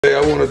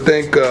Okay, I want to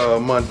thank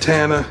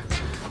Montana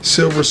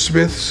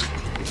Silversmiths.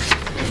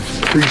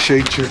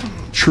 Appreciate you,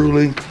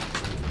 truly.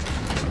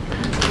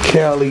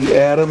 Callie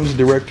Adams,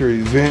 Director of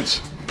Events.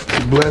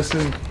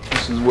 Blessing.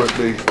 This is what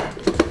they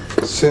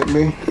sent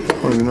me. I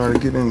don't even know how to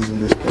get into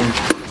this thing.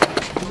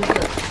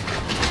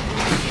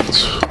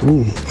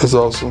 Ooh, that's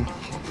awesome.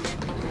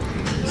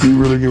 You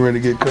really get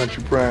ready to get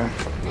Country Prime.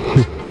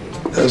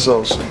 That's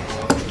awesome.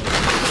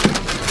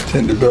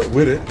 Ended up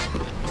with it.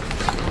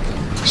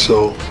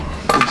 So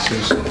this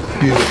is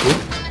beautiful.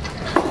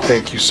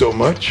 Thank you so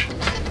much.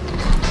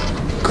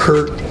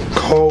 Kurt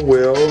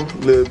Caldwell,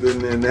 live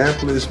in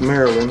Annapolis,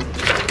 Maryland.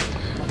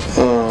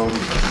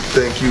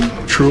 Thank you,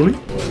 truly.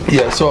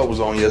 Yeah, I saw it was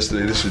on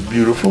yesterday. This is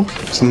beautiful.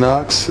 It's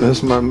Knox.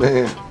 That's my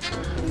man.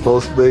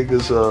 Las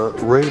Vegas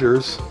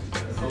Raiders.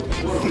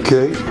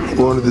 Okay,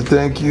 wanted to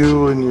thank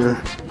you and your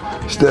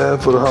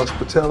staff for the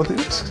hospitality.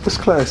 That's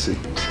classy.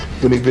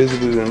 When he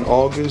visited in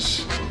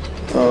August.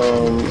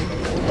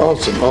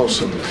 Awesome,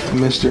 awesome.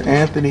 Mr.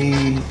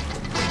 Anthony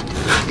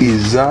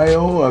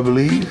Izio, I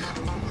believe.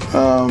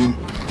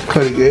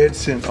 Cutting Ed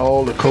sent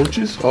all the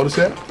coaches, all this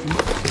out.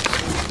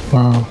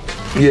 Wow.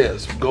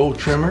 Yes, gold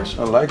trimmers.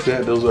 I like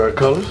that. Those are our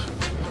colors.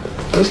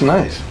 That's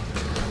nice.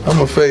 I'm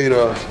gonna fade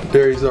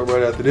Darius up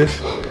right after this.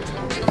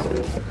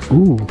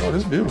 Ooh. Oh,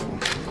 this is beautiful.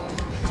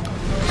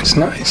 It's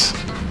nice.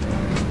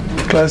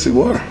 Classic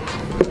water.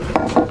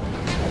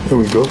 Here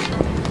we go.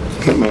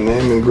 Got my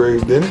name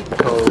engraved in it.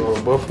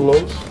 Colorado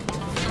Buffaloes.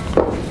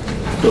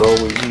 But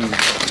always use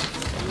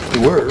the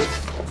word.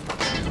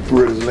 The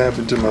word is a lamp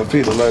into my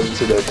feet, a light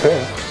into that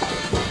path.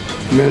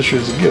 Ministry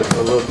is a gift.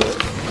 I love that.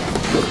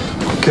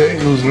 Okay,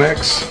 who's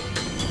next?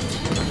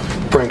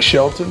 Frank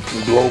Shelton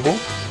from Global.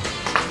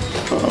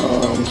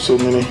 So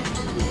many.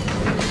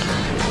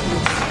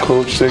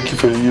 Coach, thank you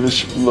for your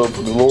leadership, love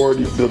for the Lord.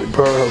 You're building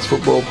powerhouse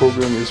football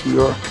program. Yes, we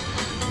are.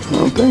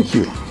 Thank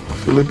you.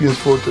 Philippians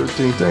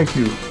 4:13. Thank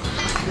you,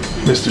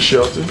 Mr.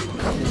 Shelton.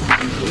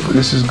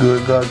 This is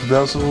good. God's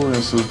vessel. And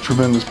it's a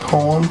tremendous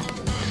poem.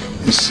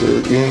 It's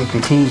end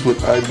concludes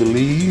with I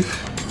believe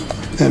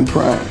and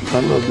prime. I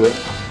love that.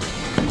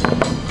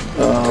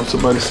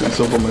 Somebody sent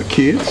some for my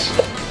kids.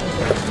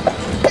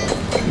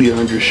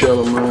 DeAndre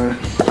Shalimar,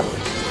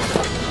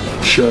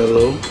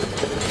 Shiloh.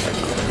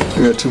 I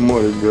got two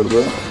more to good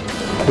about,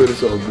 but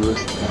it's all good.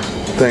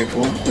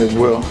 Thankful as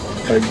well,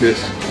 like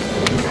this.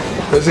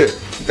 That's it.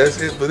 That's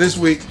it for this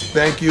week.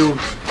 Thank you,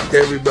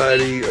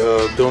 everybody.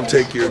 Don't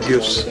take your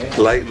gifts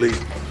lightly.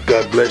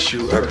 God bless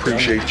you. I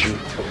appreciate you.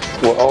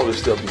 Well, all this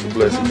stuff is a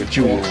blessing, but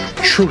you will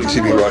truly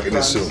see me rocking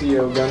this soon.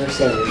 Oh,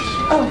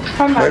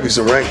 Maybe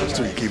some Wranglers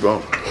too. You keep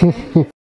on.